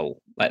whole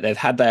battle, like they've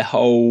had their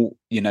whole,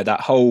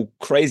 that whole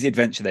crazy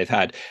adventure they've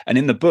had, and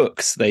in the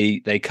books they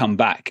come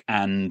back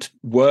and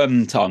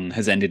Wormtongue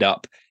has ended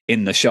up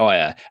in the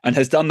Shire and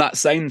has done that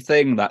same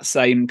thing, that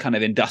same kind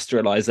of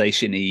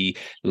industrialization-y,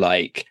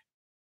 like,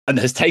 and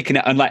has taken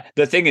it. And like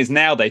the thing is,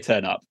 now they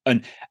turn up,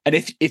 and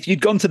if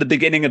you'd gone to the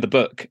beginning of the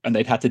book and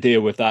they'd had to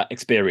deal with that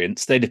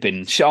experience, they'd have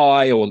been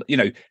shy, or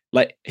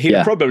like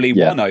he'd probably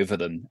won over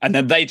them, and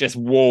then they just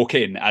walk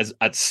in as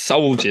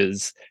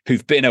soldiers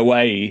who've been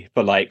away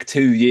for like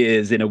 2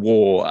 years in a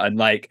war and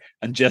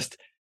just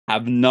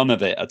have none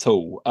of it at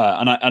all.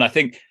 And I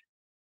think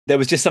there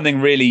was just something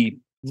really,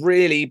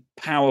 really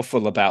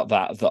powerful about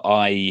that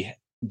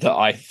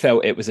I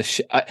felt it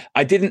was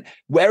I didn't,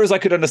 whereas I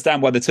could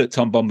understand why they took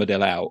Tom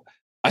Bombadil out,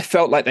 I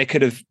felt like they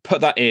could have put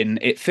that in.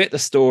 It fit the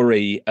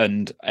story,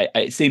 and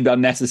it seemed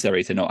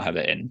unnecessary to not have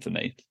it in for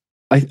me.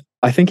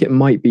 I think it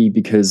might be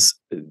because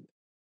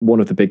one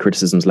of the big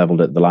criticisms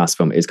leveled at the last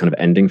film is kind of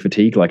ending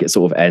fatigue. Like it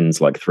sort of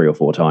ends like 3 or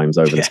 4 times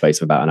over the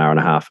space of about an hour and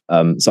a half.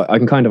 So I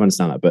can kind of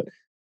understand that, but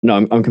no,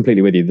 I'm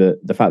completely with you.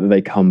 The fact that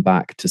they come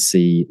back to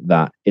see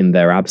that in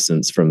their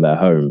absence from their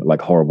home,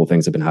 like horrible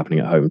things have been happening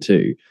at home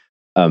too.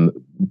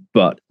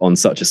 But on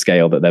such a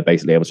scale that they're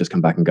basically able to just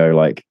come back and go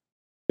like,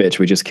 bitch,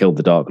 we just killed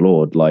the Dark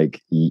Lord.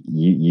 Like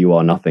you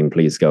are nothing.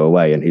 Please go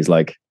away. And he's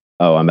like,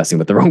 oh, I'm messing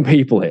with the wrong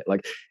people here.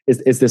 Like,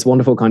 is this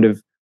wonderful kind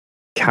of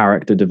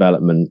character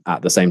development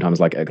at the same time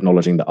as like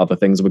acknowledging that other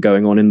things were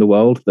going on in the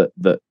world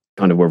that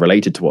kind of were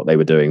related to what they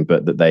were doing,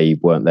 but that they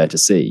weren't there to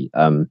see.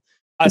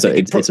 So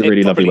it's a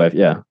really lovely way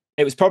of,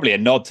 it was probably a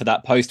nod to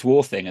that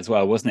post-war thing as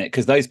well, wasn't it?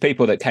 Because those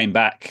people that came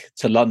back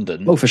to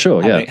London, Oh, for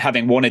sure,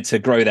 having wanted to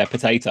grow their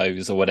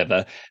potatoes or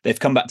whatever, they've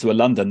come back to a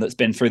London that's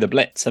been through the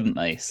Blitz, haven't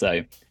they?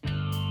 So.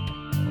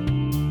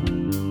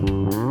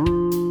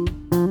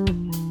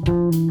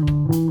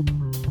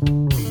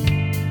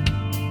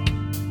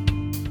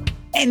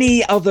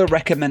 Any other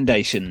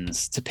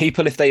recommendations to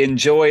people if they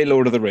enjoy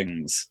Lord of the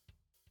Rings?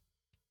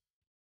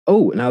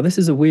 Oh, now this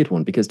is a weird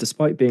one because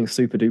despite being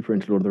super duper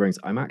into Lord of the Rings,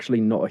 I'm actually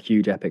not a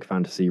huge epic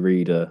fantasy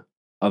reader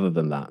other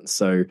than that.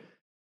 So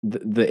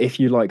the if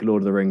you like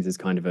Lord of the Rings is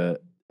kind of a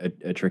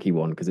tricky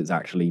one because it's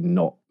actually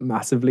not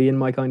massively in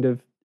my kind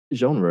of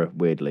genre,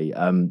 weirdly.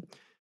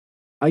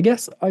 I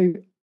guess I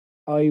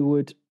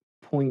would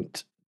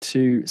point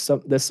to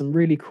there's some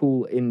really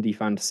cool indie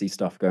fantasy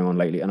stuff going on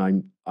lately, and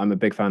I'm a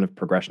big fan of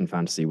progression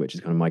fantasy, which is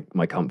kind of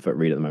my comfort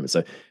read at the moment.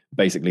 So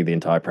basically the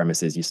entire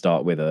premise is you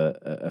start with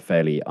a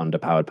fairly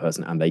underpowered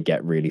person and they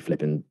get really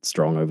flipping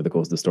strong over the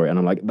course of the story, and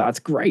I'm like, that's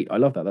great, I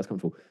love that, that's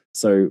comfortable.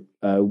 So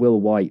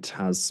Will White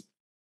has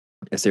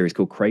a series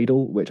called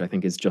Cradle, which I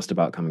think is just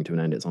about coming to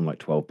an end. It's on like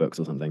 12 books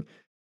or something,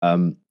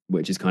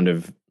 which is kind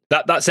of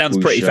that sounds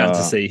pretty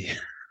fantasy.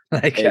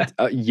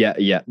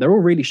 Yeah, they're all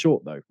really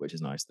short though, which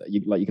is nice. That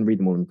you can read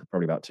them all in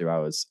probably about 2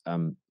 hours.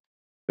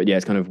 But yeah,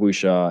 it's kind of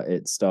wuxia.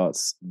 It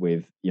starts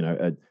with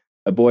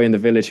a boy in the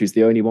village who's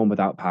the only one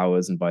without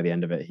powers, and by the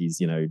end of it, he's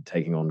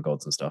taking on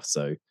gods and stuff.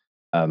 So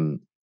I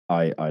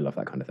love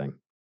that kind of thing.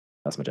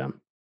 That's my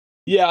jam.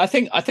 Yeah, I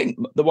think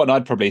the one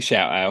I'd probably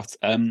shout out,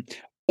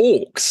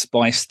 Orcs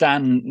by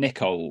Stan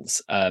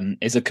Nichols,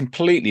 is a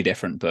completely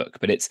different book,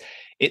 but it's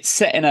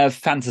set in a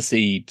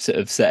fantasy sort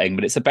of setting,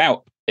 but it's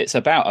about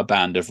a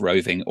band of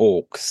roving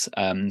orcs.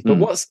 But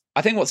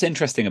what's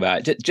interesting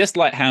about it, just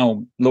like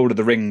how Lord of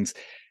the Rings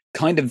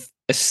kind of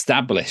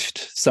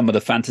established some of the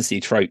fantasy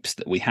tropes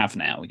that we have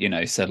now,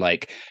 so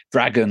like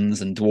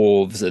dragons and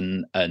dwarves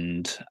and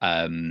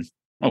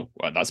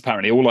that's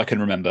apparently all I can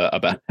remember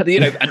about and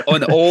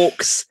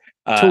orcs,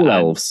 tall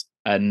elves,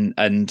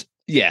 and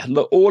yeah,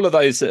 look, all of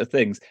those sort of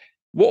things.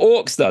 What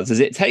Orcs does is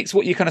it takes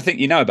what you kind of think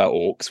you know about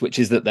orcs, which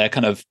is that they're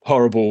kind of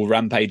horrible,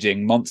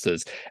 rampaging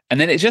monsters, and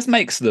then it just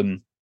makes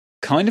them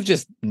kind of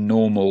just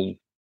normal,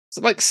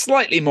 so like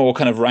slightly more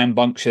kind of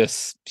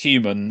rambunctious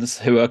humans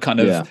who are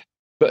kind of,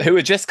 but who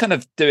are just kind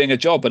of doing a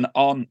job and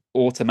aren't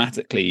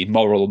automatically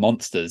moral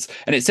monsters.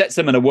 And it sets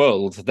them in a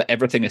world that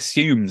everything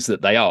assumes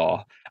that they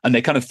are, and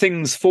they kind of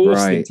things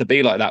force them to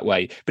be like that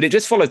way. But it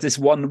just follows this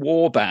one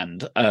war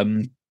band.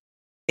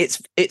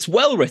 It's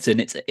well written.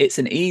 It's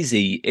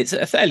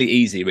a fairly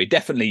easy read,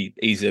 definitely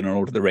easier than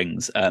Lord of the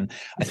Rings. I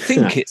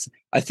think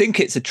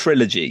it's a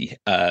trilogy,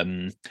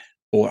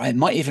 or it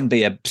might even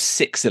be a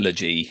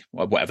sixology,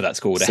 or whatever that's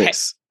called.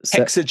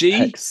 Hexagy.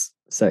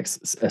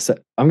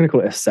 I'm going to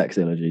call it a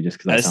sexology just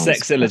because that sounds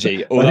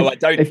sexology. Although I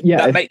don't.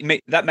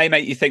 That may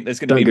make you think there's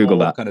going to be Google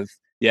more that. kind of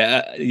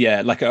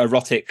like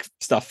erotic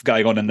stuff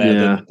going on in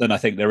there than I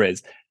think there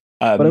is.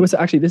 But I would say,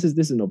 actually, this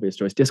is an obvious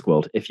choice.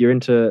 Discworld. If you're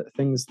into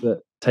things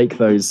that take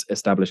those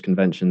established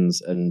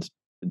conventions and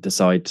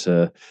decide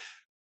to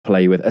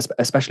play with,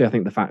 especially I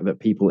think the fact that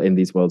people in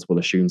these worlds will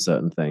assume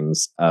certain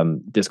things,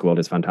 Discworld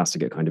is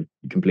fantastic at kind of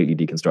completely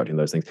deconstructing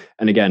those things.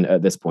 And again,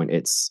 at this point,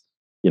 it's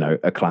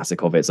a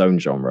classic of its own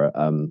genre.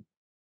 And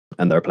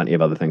there are plenty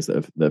of other things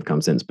that have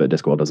come since, but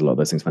Discworld does a lot of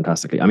those things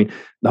fantastically. I mean,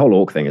 the whole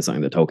orc thing is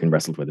something that Tolkien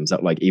wrestled with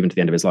himself. Like, even to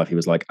the end of his life, he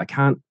was like, I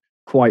can't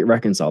quite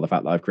reconcile the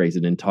fact that I've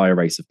created an entire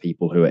race of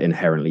people who are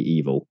inherently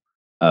evil.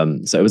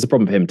 So it was a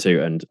problem for him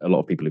too, and a lot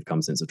of people who've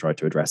come since have tried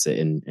to address it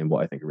in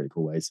what I think are really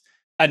cool ways.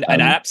 And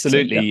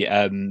absolutely,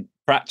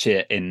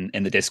 Pratchett in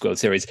the Discworld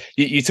series.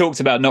 You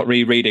talked about not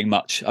rereading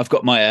much. I've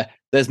got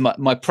there's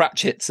my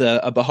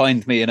Pratchetts are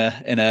behind me in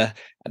a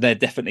they're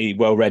definitely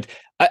well read.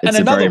 It's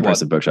a very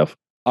impressive bookshelf.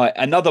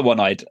 Another one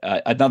I'd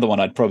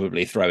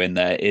probably throw in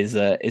there is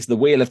the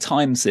Wheel of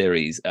Time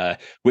series,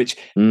 which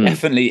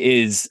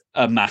definitely is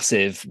a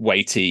massive,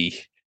 weighty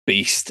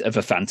beast of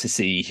a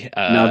fantasy.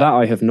 Now that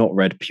I have not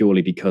read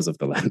purely because of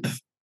the length.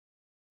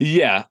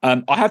 Yeah,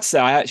 I have to say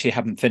I actually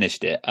haven't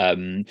finished it.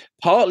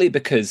 Partly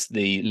because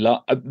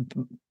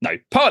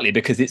partly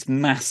because it's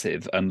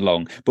massive and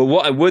long. But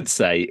what I would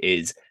say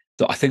is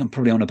that I think I'm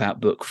probably on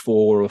about book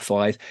 4 or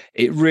 5.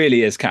 It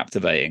really is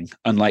captivating.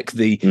 And like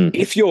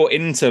if you're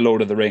into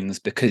Lord of the Rings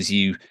because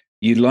you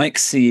like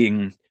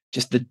seeing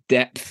just the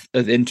depth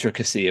of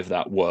intricacy of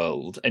that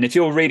world, and if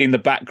you're reading the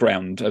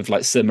background of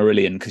like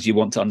Silmarillion because you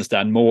want to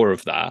understand more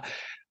of that,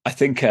 I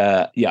think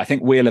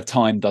Wheel of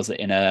Time does it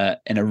in a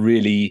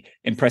really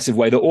impressive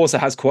way that also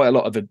has quite a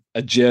lot of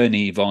a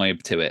journey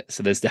vibe to it.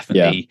 So there's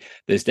definitely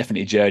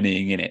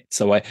journeying in it.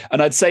 So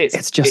I'd say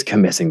it's just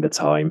committing the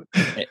time.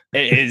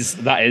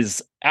 That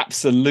is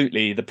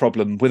absolutely the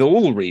problem with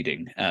all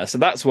reading. So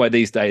that's why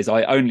these days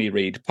I only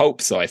read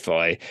pulp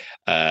sci-fi,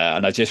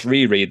 and I just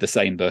reread the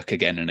same book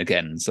again and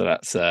again. So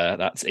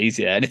that's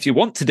easier. And if you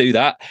want to do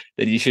that,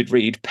 then you should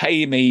read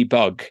Pay Me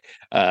Bug,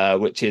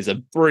 which is a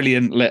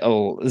brilliant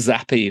little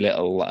zappy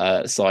little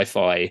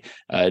sci-fi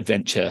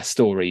adventure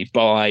story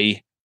by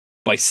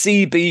by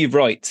C.B.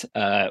 Wright,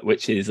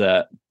 which is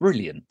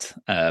brilliant.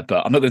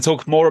 But I'm not going to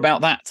talk more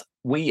about that.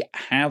 We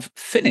have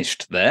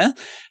finished there.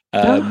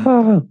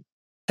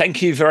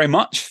 Thank you very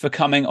much for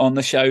coming on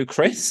the show,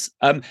 Chris.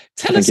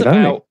 Tell us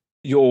about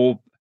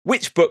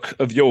which book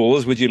of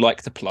yours would you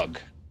like to plug?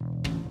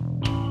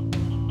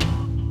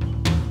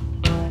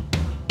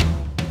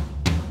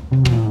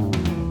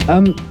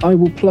 I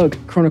will plug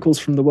Chronicles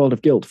from the World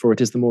of Guilt, for it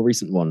is the more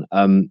recent one.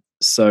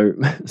 So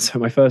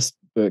my first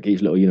book,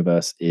 Each Little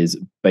Universe, is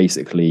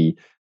basically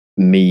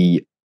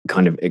me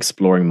kind of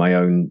exploring my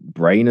own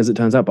brain, as it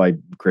turns out, by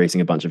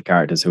creating a bunch of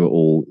characters who are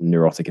all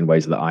neurotic in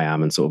ways that I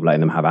am, and sort of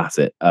letting them have at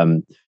it.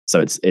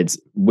 So it's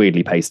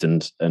weirdly paced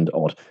and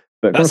odd.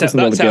 But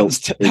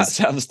that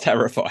sounds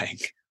terrifying.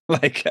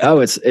 It's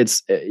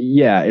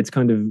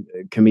kind of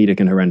comedic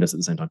and horrendous at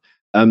the same time.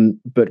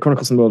 But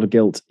Chronicles from the World of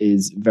Guilt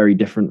is very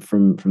different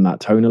from that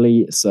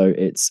tonally. So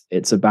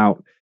it's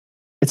about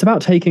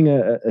taking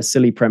a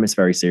silly premise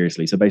very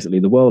seriously. So basically,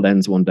 the world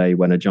ends one day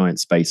when a giant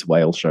space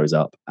whale shows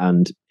up,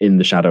 and in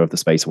the shadow of the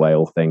space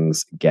whale,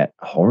 things get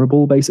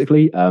horrible.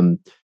 Basically, and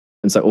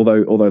so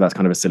although that's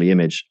kind of a silly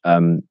image,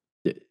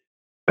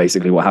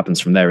 basically what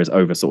happens from there is,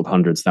 over sort of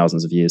hundreds,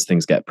 thousands of years,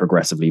 things get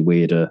progressively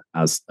weirder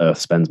as Earth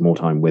spends more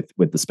time with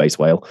the space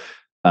whale.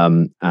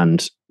 So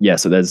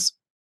there's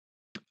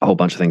a whole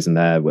bunch of things in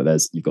there where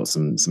you've got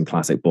some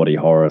classic body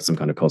horror, some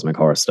kind of cosmic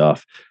horror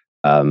stuff,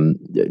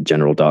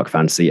 general dark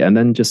fantasy, and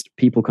then just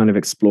people kind of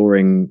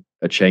exploring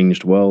a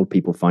changed world,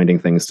 people finding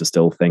things to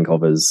still think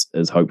of as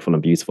hopeful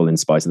and beautiful in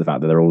spite of the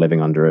fact that they're all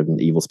living under an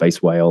evil space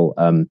whale,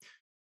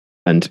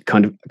 and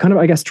kind of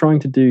I guess trying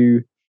to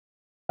do,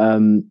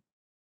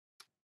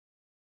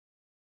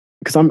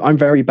 because I'm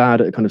very bad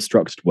at kind of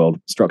structured world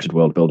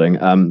building,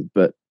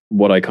 but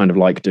what I kind of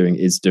like doing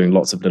is doing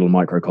lots of little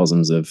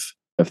microcosms of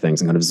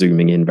things and kind of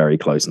zooming in very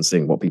close and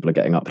seeing what people are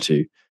getting up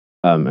to,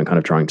 and kind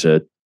of trying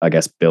to, I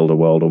guess, build a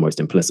world almost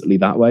implicitly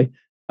that way.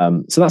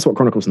 So that's what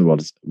Chronicles from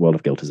the World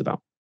of Guilt is about.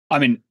 I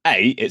mean,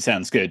 A, it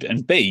sounds good,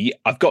 and B,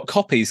 I've got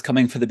copies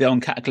coming for the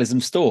Beyond Cataclysm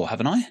store,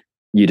 haven't I?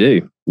 You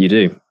do.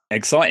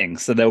 Exciting.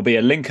 So there'll be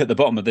a link at the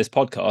bottom of this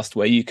podcast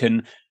where you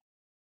can,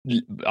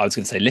 I was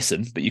going to say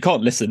listen, but you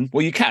can't listen.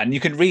 Well, you can. You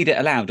can read it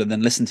aloud and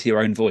then listen to your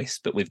own voice.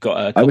 But we've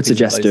got. I would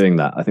suggest doing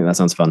that. I think that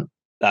sounds fun.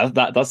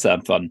 That does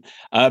sound fun.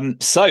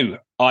 So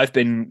I've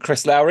been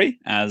Chris Lowry,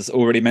 as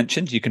already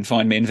mentioned. You can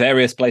find me in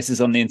various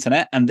places on the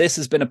internet, and this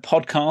has been a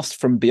podcast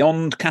from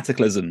Beyond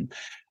Cataclysm.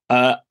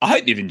 I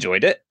hope you've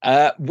enjoyed it.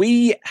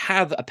 We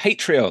have a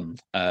Patreon,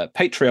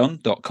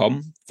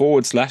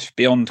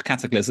 patreon.com/Beyond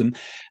Cataclysm.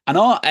 And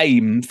our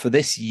aim for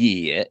this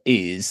year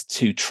is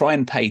to try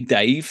and pay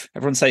Dave.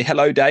 Everyone say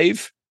hello,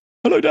 Dave.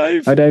 Hello,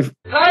 Dave. Hi, Dave.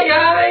 Hi,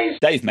 guys.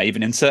 Dave may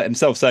even insert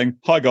himself saying,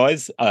 hi,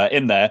 guys,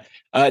 in there.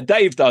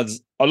 Dave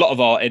does a lot of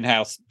our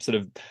in-house sort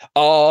of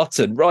art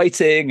and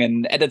writing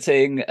and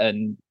editing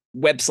and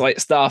website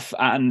stuff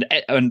and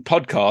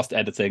podcast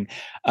editing.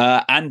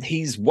 And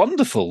he's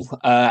wonderful.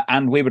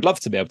 And we would love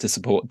to be able to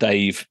support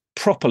Dave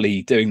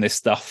properly doing this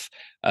stuff,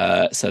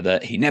 so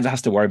that he never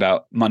has to worry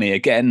about money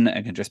again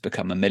and can just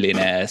become a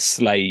millionaire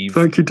slave.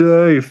 Thank you,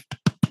 Dave.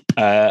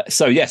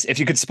 So yes, if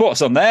you could support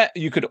us on there,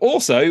 you could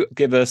also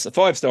give us a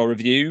 5-star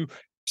review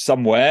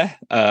somewhere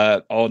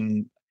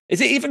on. Is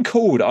it even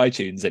called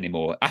iTunes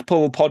anymore?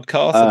 Apple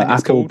Podcasts. I think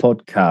it's Apple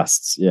called.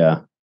 Podcasts.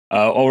 Yeah.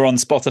 Or on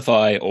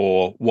Spotify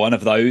or one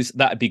of those.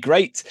 That'd be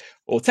great.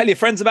 Or tell your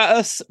friends about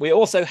us. We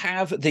also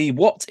have the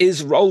What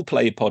is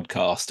Roleplay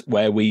podcast,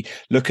 where we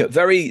look at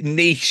very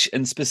niche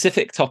and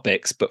specific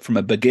topics, but from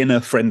a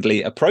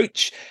beginner-friendly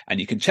approach. And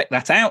you can check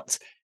that out.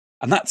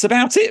 And that's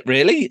about it,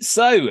 really.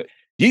 So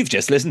you've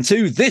just listened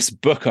to This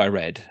Book I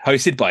Read,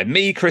 hosted by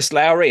me, Chris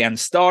Lowry, and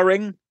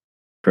starring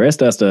Chris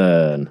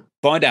Durston.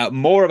 Find out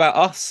more about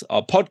us,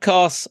 our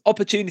podcasts,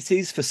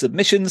 opportunities for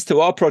submissions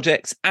to our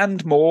projects,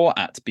 and more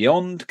at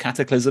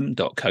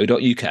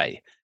beyondcataclysm.co.uk.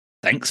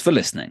 Thanks for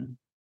listening.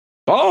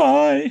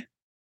 Bye.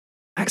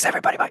 Thanks,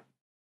 everybody. Bye.